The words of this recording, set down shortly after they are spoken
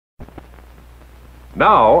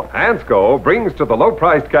Now, Ansco brings to the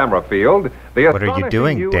low-priced camera field the What are you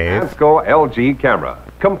doing, new Dave? Ansco LG camera,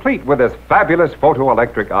 complete with this fabulous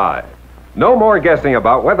photoelectric eye. No more guessing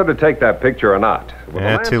about whether to take that picture or not. With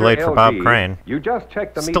the Too Lancer late for Bob LG, Crane. You just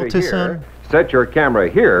check the Still meter too here, soon? set your camera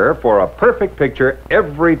here for a perfect picture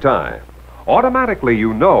every time. Automatically,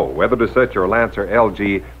 you know whether to set your Lancer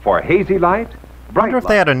LG for hazy light, bright I wonder if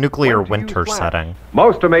they had a light, nuclear when to use winter flash. setting.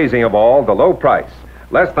 Most amazing of all, the low price.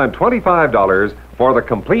 Less than $25 for the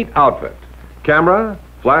complete outfit. Camera,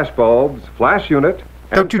 flash bulbs, flash unit,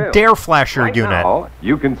 and Don't you film. dare flash your Right unit. now,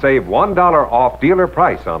 you can save $1 off dealer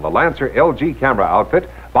price on the Lancer LG camera outfit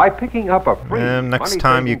by picking up a free Next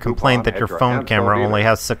time you complain that your phone camera only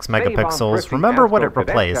has 6 megapixels, remember what it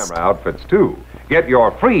replaced. Camera outfits too. Get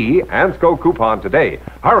your free Ansco coupon today.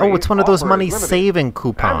 Hurry! Oh, it's one of those offer is limited. money-saving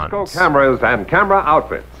coupons. Ansco cameras and camera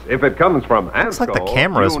outfits. If it comes from Ansco, Looks like the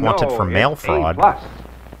camera is you wanted know for mail it's fraud. A+.